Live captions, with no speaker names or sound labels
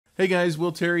Hey guys,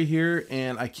 Will Terry here,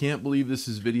 and I can't believe this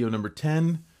is video number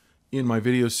 10 in my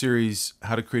video series,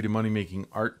 How to Create a Money-Making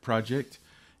Art Project.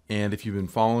 And if you've been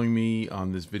following me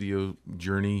on this video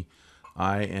journey,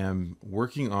 I am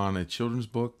working on a children's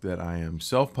book that I am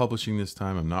self-publishing this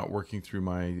time. I'm not working through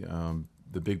my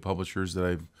the big publishers that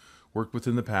I've worked with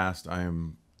in the past. I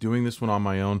am doing this one on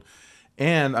my own,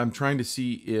 and I'm trying to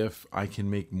see if I can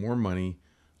make more money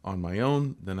on my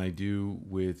own than I do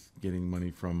with getting money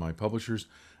from my publishers.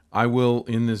 I will,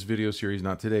 in this video series,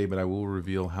 not today, but I will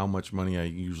reveal how much money I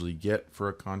usually get for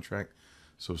a contract.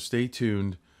 So stay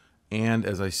tuned. And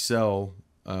as I sell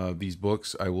these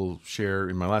books, I will share,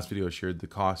 in my last video, I shared the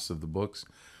costs of the books.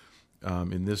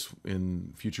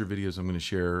 In future videos, I'm going to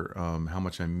share how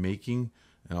much I'm making,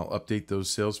 and I'll update those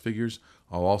sales figures.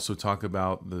 I'll also talk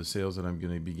about the sales that I'm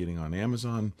going to be getting on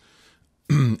Amazon.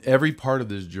 Every part of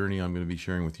this journey I'm going to be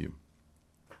sharing with you.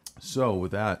 So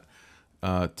with that,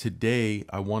 today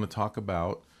I want to talk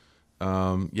about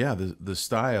the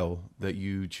style that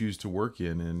you choose to work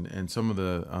in, and some of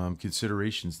the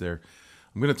considerations there.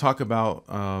 I'm going to talk about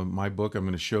my book. I'm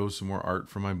going to show some more art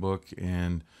from my book,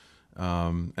 and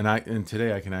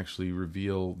today I can actually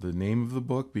reveal the name of the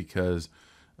book because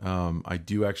I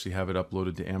do actually have it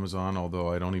uploaded to Amazon, although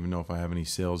I don't even know if I have any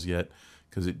sales yet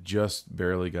because it just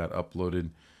barely got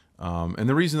uploaded. And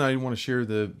the reason I didn't want to share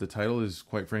the title is,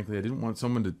 quite frankly, I didn't want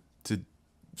someone to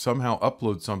somehow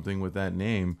upload something with that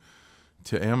name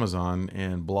to Amazon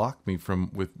and block me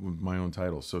with my own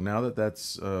title. So now that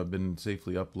that's been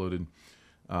safely uploaded,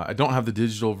 I don't have the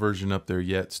digital version up there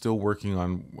yet. Still working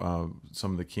on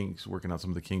some of the kinks, working out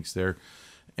some of the kinks there,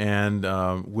 and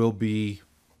we'll be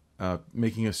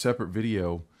making a separate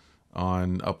video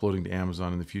on uploading to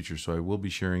Amazon in the future. So I will be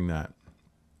sharing that.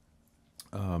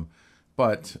 And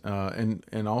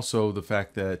also the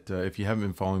fact that if you haven't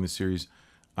been following the series,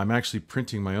 I'm actually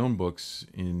printing my own books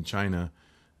in China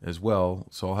as well.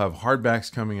 So I'll have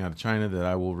hardbacks coming out of China that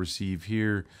I will receive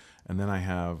here. And then I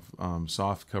have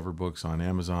soft cover books on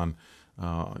Amazon,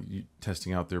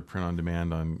 testing out their print on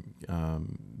demand on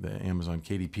the Amazon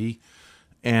KDP.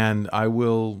 And I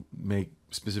will make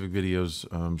specific videos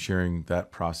sharing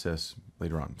that process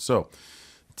later on. So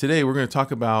today we're going to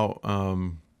talk about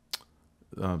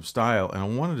style. And I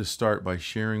wanted to start by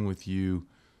sharing with you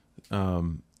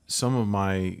some of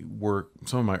my work,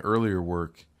 some of my earlier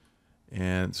work.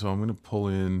 And so I'm going to pull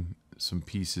in some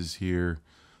pieces here.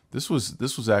 This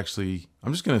was actually,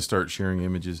 I'm just going to start sharing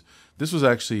images. This was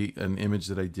actually an image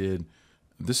that I did.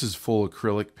 This is full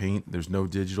acrylic paint. There's no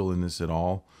digital in this at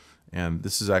all. And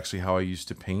this is actually how I used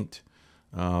to paint.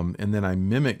 And then I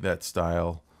mimicked that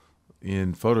style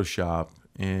in Photoshop.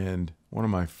 And one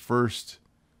of my first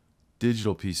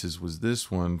digital pieces was this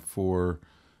one for,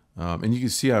 and you can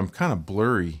see I'm kind of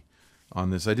blurry on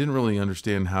this. I didn't really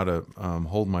understand how to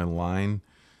hold my line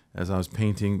as I was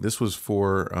painting. This was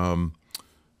for, I'm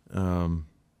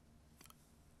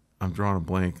drawing a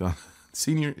blank on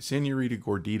Senorita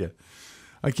Gordita.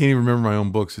 I can't even remember my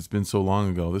own books. It's been so long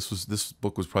ago. This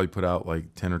book was probably put out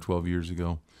like 10 or 12 years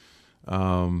ago.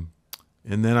 And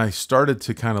then I started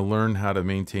to kind of learn how to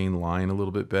maintain line a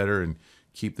little bit better and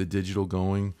keep the digital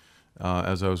going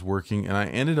as I was working. And I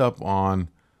ended up on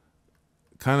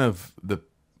kind of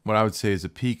what I would say is a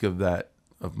peak of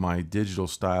my digital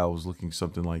style was looking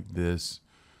something like this.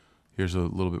 Here's a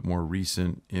little bit more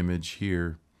recent image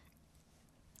here.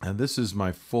 And this is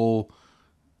my full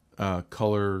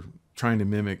color, trying to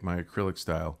mimic my acrylic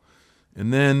style.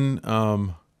 And then,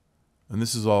 and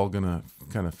this is all going to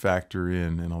kind of factor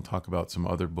in, and I'll talk about some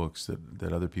other books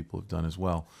that other people have done as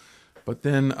well. But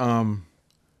then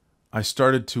I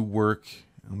started to work.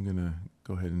 I'm going to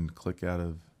go ahead and click out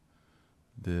of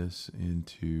this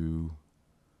into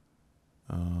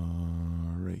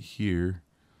right here.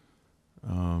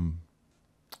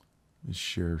 Let's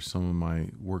share some of my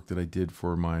work that I did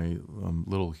for my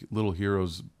Little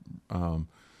Heroes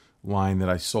line that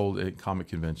I sold at comic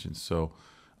conventions. So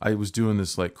I was doing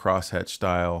this like crosshatch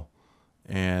style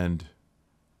and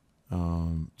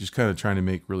just kind of trying to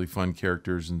make really fun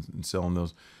characters and selling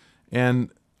those. And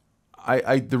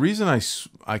the reason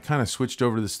I kind of switched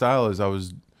over to the style is I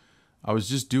was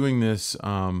just doing this.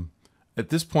 At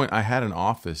this point, I had an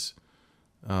office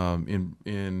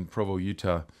in Provo,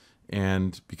 Utah,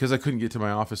 and because I couldn't get to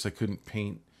my office, I couldn't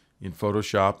paint in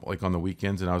Photoshop like on the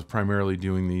weekends, and I was primarily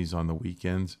doing these on the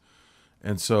weekends.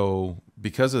 And so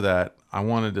because of that, I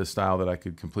wanted a style that I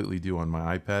could completely do on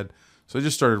my iPad. So I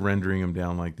just started rendering them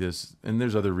down like this. And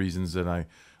there's other reasons that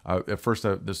at first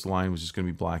this line was just going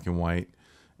to be black and white,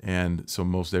 and so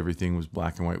most everything was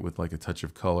black and white with like a touch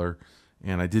of color.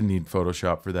 And I didn't need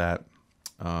Photoshop for that.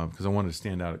 because I wanted to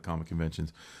stand out at comic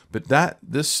conventions. But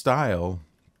this style,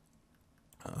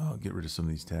 I'll get rid of some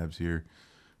of these tabs here,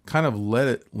 kind of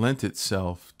lent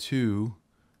itself to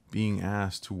being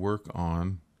asked to work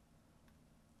on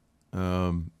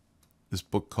this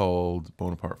book called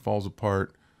Bonaparte Falls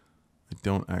Apart. I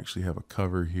don't actually have a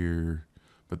cover here,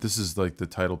 but this is like the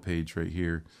title page right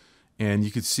here. And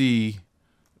you could see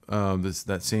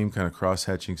that same kind of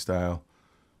cross-hatching style.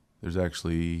 There's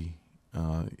actually,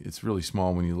 it's really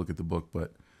small when you look at the book,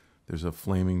 but there's a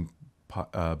flaming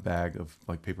bag of,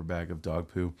 like, paper bag of dog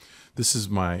poo. This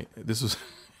was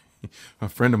a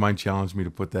friend of mine challenged me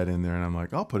to put that in there, and I'm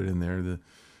like, I'll put it in there.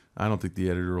 I don't think the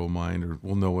editor will mind or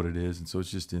will know what it is, and so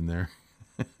it's just in there.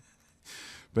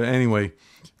 But anyway,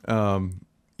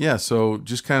 yeah, so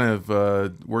just kind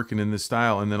of working in this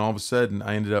style, and then all of a sudden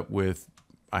I ended up with,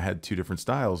 I had 2 different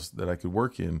styles that I could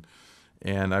work in,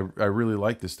 and I really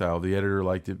liked this style. The editor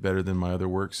liked it better than my other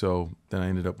work, so then I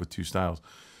ended up with 2 styles.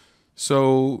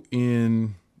 So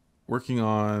in working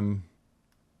on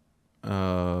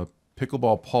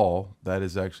Pickleball Paul, that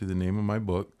is actually the name of my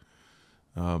book,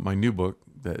 my new book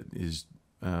that is,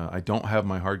 I don't have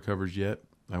my hardcovers yet.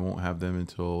 I won't have them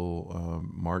until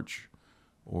March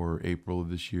or April of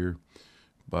this year.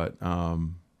 But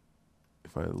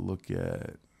if I look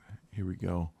at, here we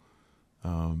go.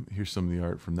 Here's some of the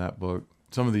art from that book.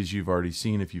 Some of these you've already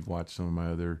seen if you've watched some of my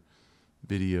other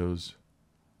videos.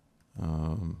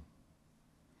 And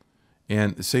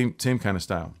the same kind of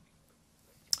style.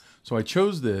 So I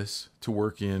chose this to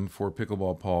work in for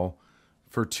Pickleball Paul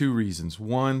for 2 reasons.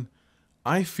 One,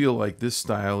 I feel like this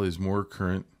style is more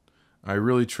current. I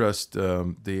really trust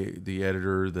the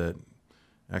editor that,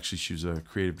 actually she was a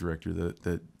creative director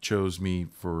that chose me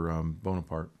for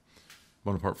Bonaparte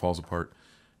Falls Apart.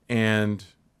 And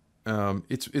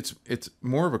it's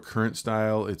more of a current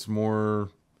style. It's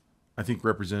more, I think,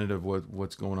 representative of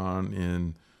what's going on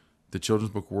in the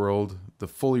children's book world. The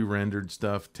fully rendered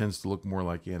stuff tends to look more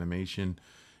like animation,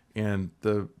 and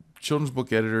the children's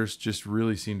book editors just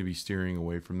really seem to be steering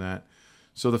away from that.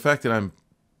 So the fact that I'm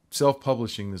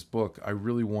self-publishing this book, I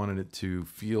really wanted it to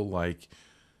feel like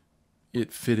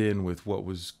it fit in with what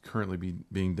was currently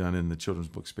being done in the children's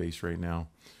book space right now.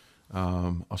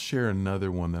 I'll share another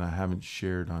one that I haven't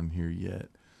shared on here yet.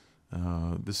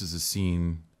 This is a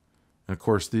scene, and of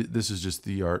course this is just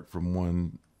the art from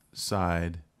one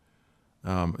side.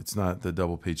 It's not the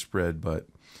double page spread, but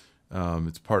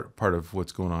it's part of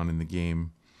what's going on in the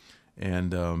game,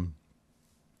 and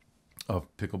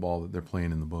of pickleball that they're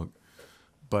playing in the book.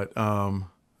 But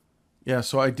yeah,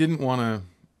 so I didn't want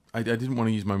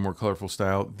to use my more colorful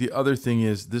style. The other thing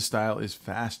is, this style is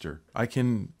faster. I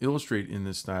can illustrate in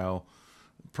this style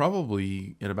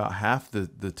probably in about half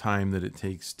the time that it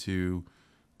takes to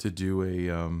do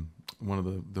a one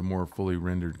of the more fully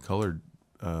rendered colored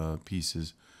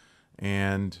pieces.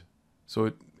 And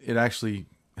so it actually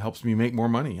helps me make more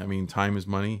money. I mean, time is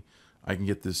money. I can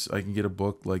get a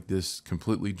book like this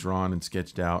completely drawn and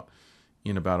sketched out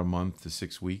in about a month to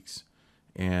 6 weeks.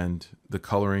 And the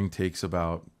coloring takes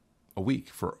about a week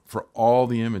for all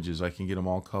the images. I can get them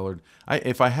all colored.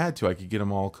 If I had to, I could get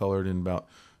them all colored in about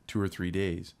 2 or 3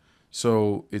 days.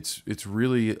 So it's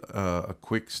really a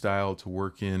quick style to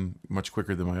work in, much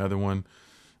quicker than my other one.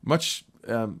 Much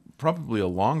probably a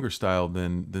longer style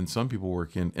than some people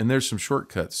work in. And there's some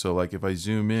shortcuts. So like if I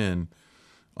zoom in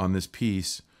on this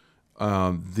piece,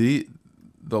 the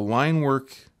line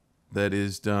work that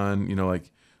is done, you know,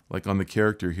 like on the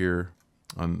character here,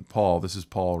 on Paul. This is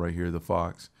Paul right here, the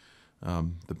fox.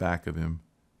 The back of him.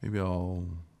 Maybe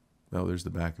there's the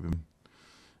back of him.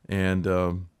 And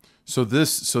so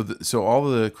all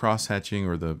the cross hatching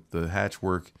or the hatch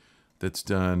work that's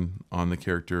done on the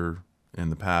character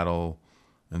and the paddle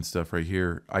and stuff right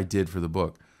here, I did for the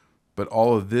book. But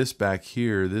all of this back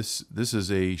here, this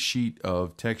is a sheet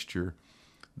of texture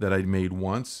that I made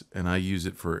once, and I use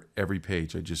it for every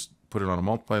page. I just put it on a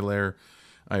multiply layer.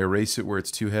 I erase it where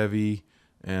it's too heavy,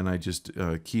 and I just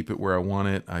keep it where I want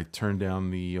it. I turn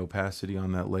down the opacity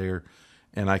on that layer,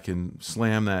 and I can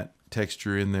slam that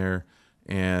texture in there,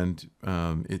 and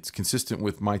it's consistent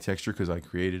with my texture because I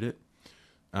created it,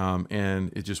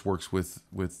 and it just works with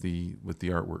the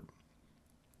artwork.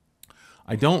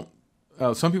 I don't.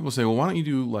 Some people say, well, why don't you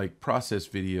do like process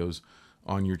videos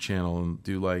on your channel and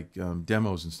do like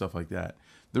demos and stuff like that?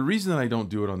 The reason that I don't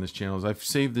do it on this channel is I've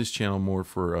saved this channel more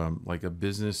for like a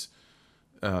business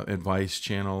advice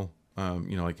channel,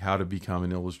 you know, like how to become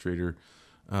an illustrator,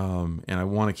 and I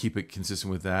want to keep it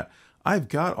consistent with that. I've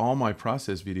got all my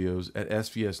process videos at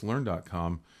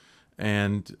svslearn.com,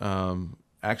 and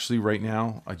actually right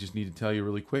now, I just need to tell you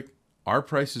really quick, our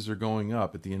prices are going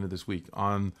up at the end of this week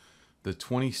on the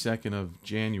 22nd of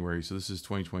January. So this is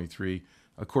 2023.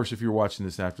 Of course, if you're watching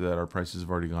this after that, our prices have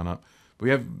already gone up. But we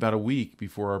have about a week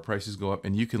before our prices go up,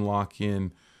 and you can lock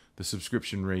in the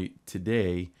subscription rate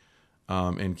today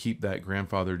and keep that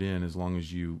grandfathered in as long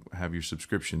as you have your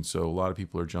subscription. So a lot of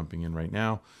people are jumping in right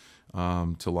now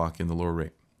to lock in the lower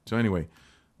rate. So anyway,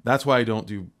 that's why I don't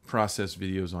do process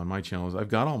videos on my channels. I've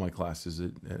got all my classes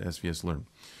at SVS Learn.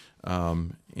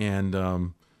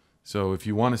 So if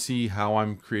you want to see how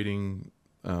I'm creating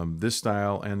this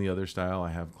style and the other style,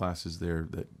 I have classes there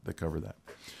that cover that.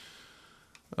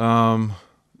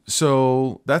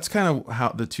 So that's kind of how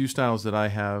the two styles that I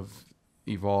have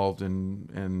evolved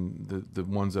and the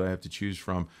ones that I have to choose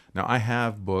from. Now I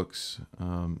have books.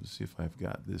 Let's see if I've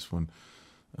got this one.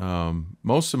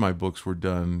 Most of my books were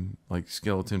done, like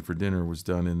Skeleton for Dinner was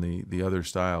done in the other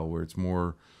style, where it's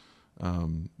more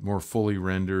fully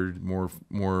rendered, more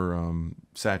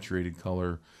saturated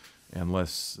color, and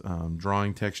less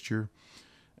drawing texture.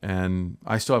 And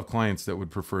I still have clients that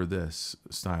would prefer this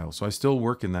style, so I still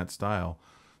work in that style,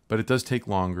 but it does take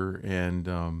longer, and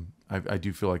I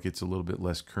do feel like it's a little bit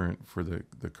less current for the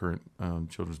current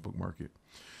children's book market.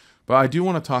 But I do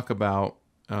want to talk about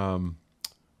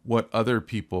what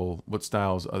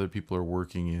styles other people are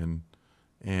working in.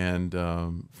 And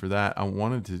for that, I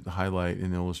wanted to highlight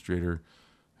an illustrator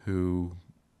who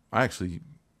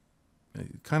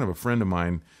kind of a friend of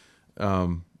mine,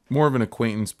 more of an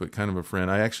acquaintance, but kind of a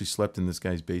friend. I actually slept in this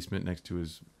guy's basement next to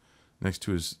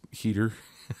his heater,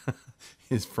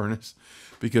 his furnace,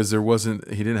 because he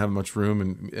didn't have much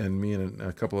room, and me and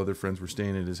a couple other friends were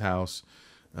staying at his house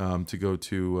to go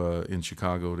to in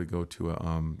Chicago to go to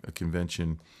a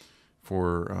convention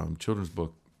for children's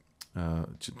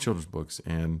books,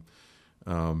 and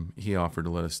he offered to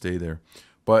let us stay there.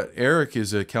 But Eric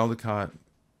is a Caldecott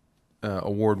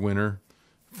award winner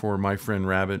for My Friend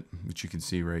Rabbit, which you can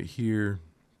see right here.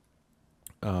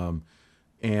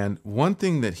 And one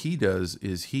thing that he does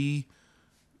is he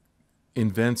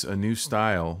invents a new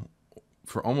style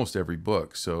for almost every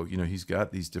book. So, he's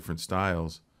got these different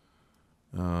styles.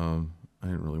 I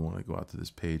didn't really want to go out to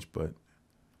this page, but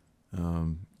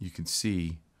you can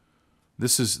see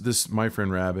this My Friend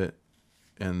Rabbit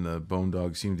and the Bone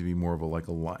Dog seem to be more of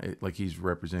like he's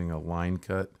representing a line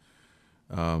cut,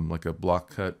 like a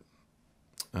block cut,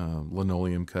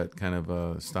 linoleum cut kind of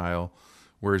a style,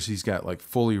 whereas he's got like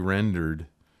fully rendered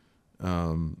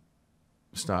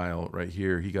style right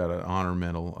here. He got an honor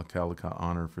medal, a Caldecott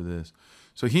honor for this.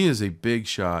 So he is a big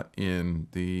shot in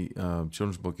the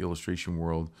children's book illustration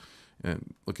world.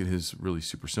 And look at his really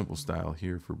super simple style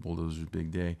here for Bulldozer's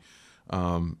Big Day.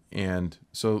 And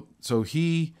so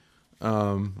he,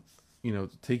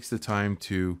 takes the time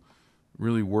to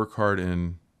really work hard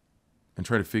and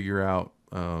try to figure out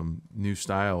new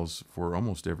styles for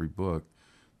almost every book.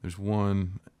 There's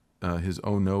one, his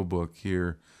Oh No book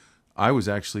here.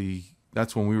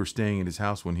 That's when we were staying at his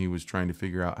house when he was trying to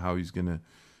figure out how he's going to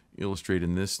illustrate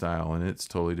in this style, and it's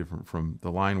totally different from the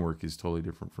line work is totally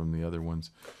different from the other ones.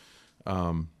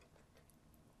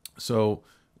 So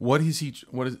what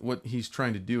he's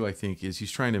trying to do, I think, is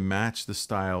he's trying to match the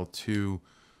style to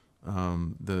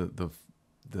the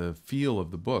feel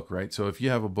of the book, right? So if you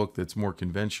have a book that's more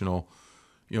conventional,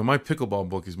 my pickleball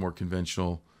book is more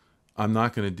conventional. I'm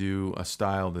not going to do a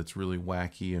style that's really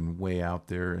wacky and way out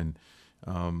there, and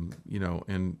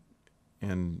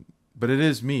but it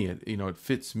is me. It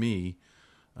fits me.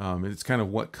 It's kind of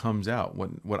what comes out,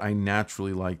 what I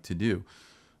naturally like to do.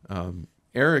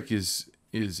 Eric is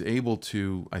able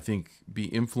to, I think, be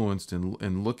influenced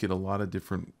and look at a lot of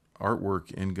different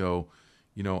artwork and go,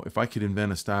 if I could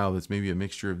invent a style that's maybe a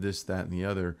mixture of this, that, and the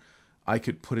other, I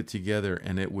could put it together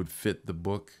and it would fit the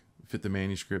book, fit the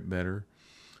manuscript better.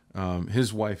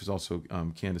 His wife is also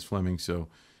Candace Fleming, so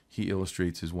he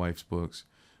illustrates his wife's books.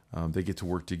 They get to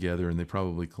work together, and they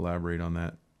probably collaborate on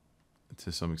that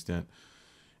to some extent.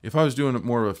 If I was doing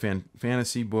more of a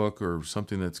fantasy book or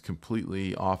something that's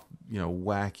completely off,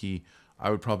 wacky, I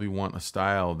would probably want a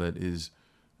style that is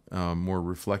more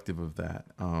reflective of that.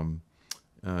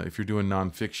 If you're doing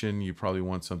nonfiction, you probably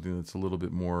want something that's a little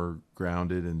bit more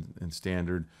grounded and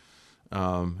standard.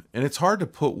 And it's hard to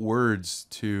put words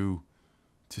to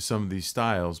some of these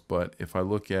styles, but if I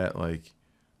look at, I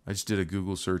just did a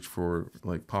Google search for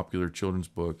popular children's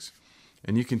books,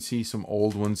 and you can see some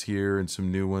old ones here and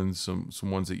some new ones, some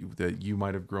ones that you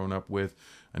might have grown up with.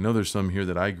 I know there's some here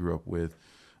that I grew up with,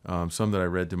 some that I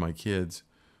read to my kids.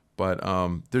 But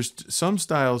there's some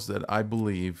styles that I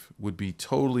believe would be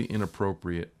totally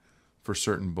inappropriate for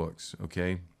certain books,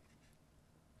 okay?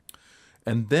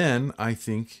 And then I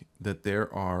think that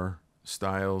there are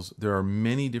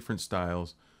many different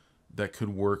styles that could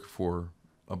work for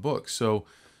a book. So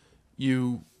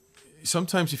you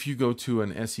sometimes if you go to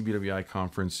an SCBWI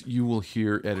conference, you will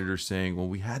hear editors saying, well,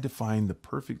 we had to find the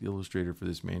perfect illustrator for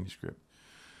this manuscript.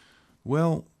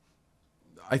 Well,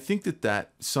 I think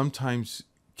that sometimes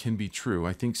can be true.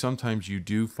 I think sometimes you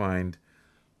do find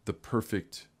the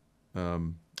perfect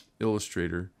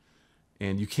illustrator,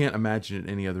 and you can't imagine it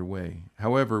any other way.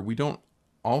 However, we don't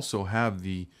also have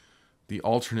the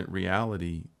alternate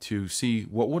reality to see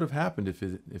what would have happened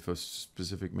if a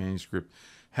specific manuscript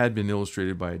had been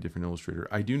illustrated by a different illustrator.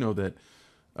 I do know that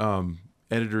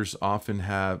editors often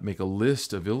make a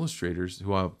list of illustrators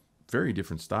who have very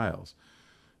different styles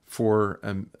for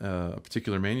a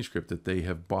particular manuscript that they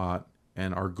have bought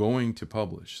and are going to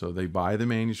publish. So they buy the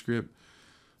manuscript,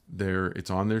 it's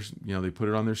on their, they put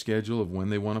it on their schedule of when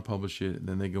they want to publish it, and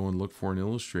then they go and look for an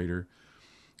illustrator,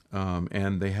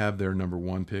 and they have their number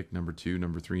 1 pick, number 2,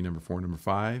 number 3, number 4, number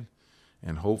 5,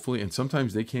 and hopefully, and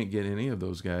sometimes they can't get any of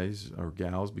those guys or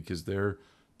gals because they're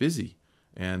busy,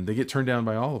 and they get turned down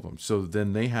by all of them. So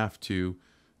then they have to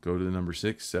go to the number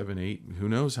 6, 7, 8, who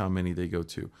knows how many they go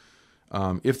to.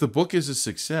 If the book is a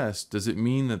success, does it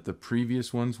mean that the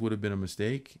previous ones would have been a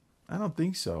mistake? I don't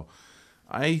think so.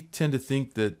 I tend to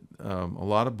think that a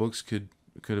lot of books could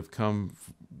have come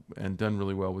and done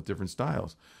really well with different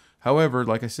styles. However,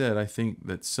 like I said, I think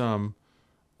that some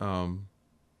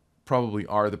probably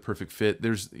are the perfect fit.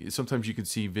 Sometimes you can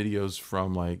see videos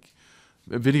from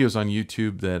videos on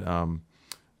YouTube that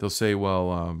they'll say,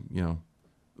 well,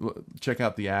 check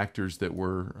out the actors that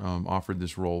were offered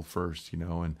this role first,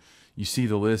 and you see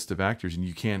the list of actors and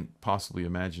you can't possibly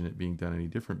imagine it being done any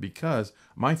different, because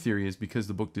my theory is because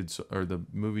the book the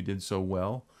movie did so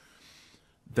well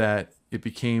that it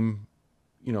became,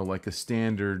 like a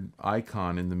standard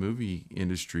icon in the movie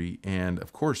industry. And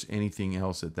of course, anything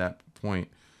else at that point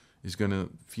is going to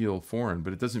feel foreign,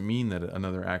 but it doesn't mean that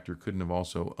another actor couldn't have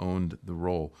also owned the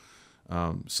role.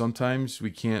 Sometimes we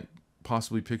can't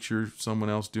possibly picture someone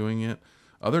else doing it.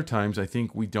 Other times, I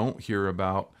think we don't hear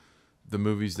about the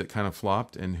movies that kind of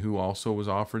flopped and who also was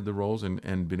offered the roles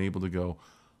and been able to go,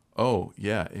 oh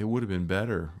yeah, it would have been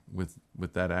better with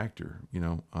that actor,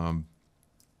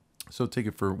 so take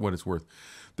it for what it's worth.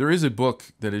 There is a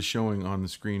book that is showing on the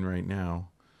screen right now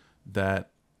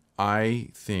that I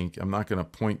think, I'm not going to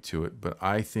point to it, but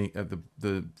I think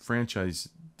the franchise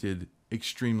did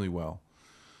extremely well.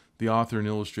 The author and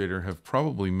illustrator have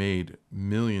probably made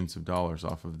millions of dollars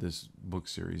off of this book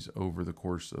series over the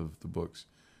course of the books.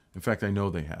 In fact, I know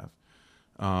they have.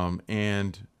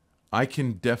 And I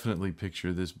can definitely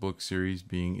picture this book series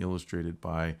being illustrated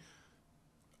by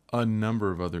a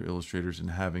number of other illustrators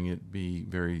and having it be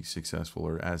very successful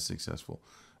or as successful.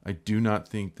 I do not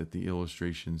think that the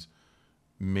illustrations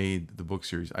made the book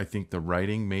series. I think the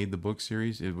writing made the book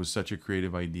series. It was such a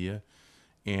creative idea,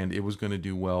 and it was going to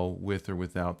do well with or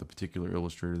without the particular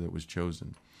illustrator that was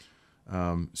chosen.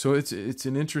 So it's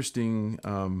an interesting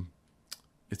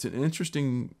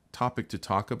topic to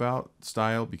talk about,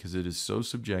 style, because it is so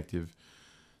subjective.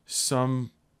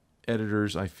 Some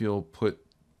editors, I feel, put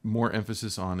more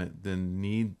emphasis on it than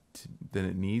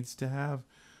it needs to have.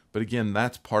 But again,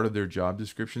 that's part of their job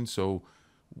description. So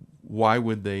why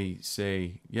would they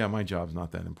say, yeah, my job's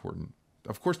not that important?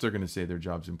 Of course they're going to say their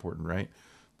job's important, right?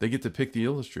 They get to pick the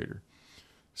illustrator.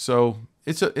 So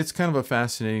it's kind of a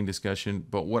fascinating discussion.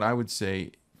 But what I would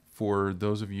say for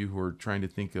those of you who are trying to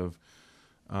think of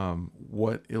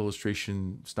what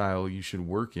illustration style you should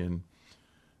work in,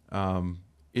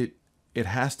 it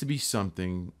has to be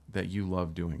something that you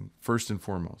love doing first and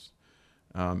foremost.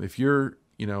 If you're,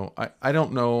 I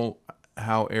don't know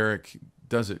how Eric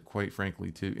does it, quite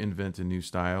frankly, to invent a new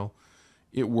style.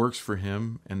 It works for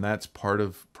him, and that's part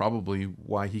of probably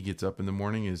why he gets up in the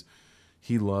morning, is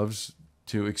he loves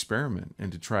to experiment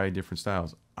and to try different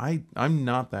styles. I'm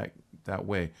not that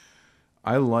way.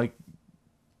 I like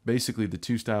basically the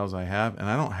two styles I have, and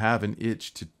I don't have an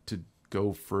itch to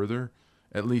go further,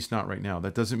 at least not right now.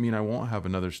 That doesn't mean I won't have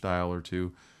another style or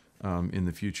two in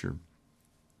the future.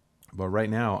 But right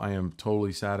now, I am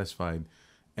totally satisfied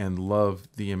and love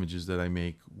the images that I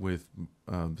make with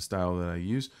the style that I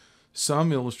use.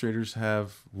 Some illustrators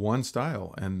have one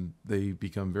style, and they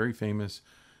become very famous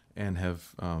and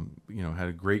have had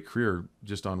a great career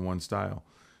just on one style.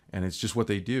 And it's just what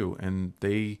they do. And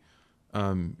they,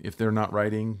 if they're not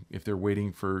writing, if they're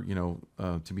waiting for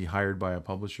to be hired by a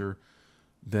publisher,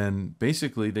 then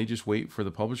basically they just wait for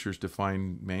the publishers to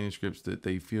find manuscripts that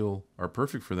they feel are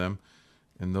perfect for them,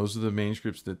 and those are the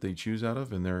manuscripts that they choose out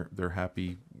of, and they're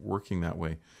happy working that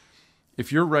way.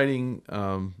 If you're writing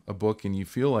a book and you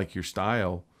feel like your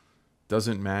style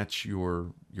doesn't match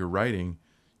your writing,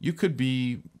 you could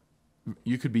be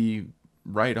you could be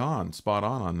right on, spot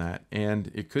on that.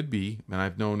 And it could be, and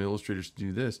I've known illustrators to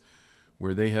do this,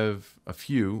 where they have, a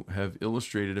few have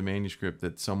illustrated a manuscript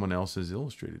that someone else has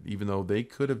illustrated. Even though they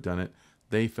could have done it,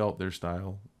 they felt their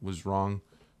style was wrong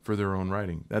for their own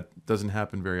writing. That doesn't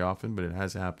happen very often, but it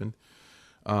has happened.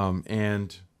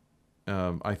 I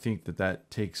think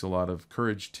that takes a lot of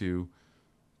courage to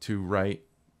write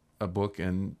a book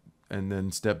and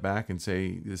then step back and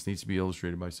say, this needs to be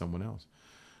illustrated by someone else.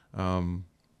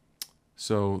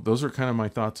 So those are kind of my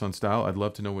thoughts on style. I'd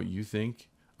love to know what you think.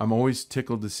 I'm always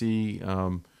tickled to see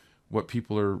what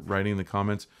people are writing in the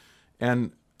comments.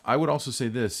 And I would also say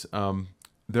this,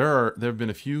 there have been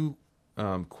a few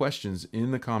questions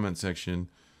in the comment section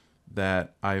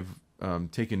that I've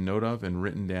taken note of and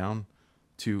written down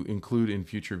to include in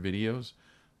future videos,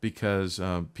 because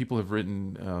people have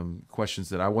written questions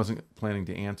that I wasn't planning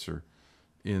to answer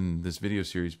in this video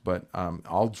series, but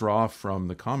I'll draw from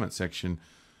the comment section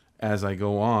as I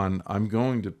go on. I'm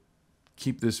going to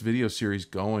keep this video series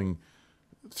going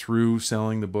through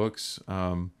selling the books.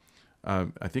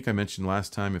 I think I mentioned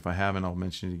last time, if I haven't, I'll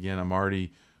mention it again. I'm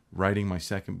already writing my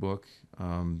second book,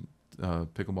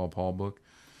 Pickleball Paul book,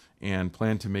 and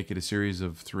plan to make it a series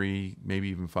of 3, maybe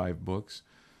even 5 books,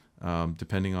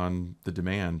 depending on the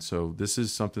demand. So this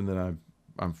is something that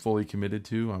I'm fully committed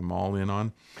to. I'm all in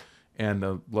on,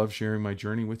 and love sharing my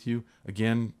journey with you.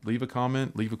 Again, leave a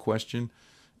comment, leave a question,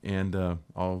 and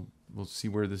we'll see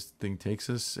where this thing takes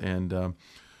us. And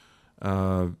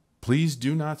please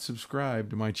do not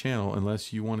subscribe to my channel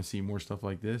unless you want to see more stuff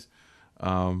like this.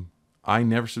 I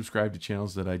never subscribe to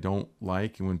channels that I don't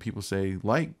like. And when people say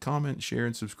like, comment, share,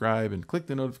 and subscribe, and click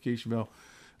the notification bell,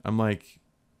 I'm like,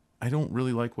 I don't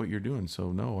really like what you're doing.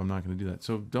 So no, I'm not going to do that.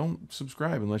 So don't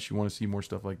subscribe unless you want to see more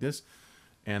stuff like this.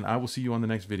 And I will see you on the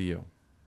next video.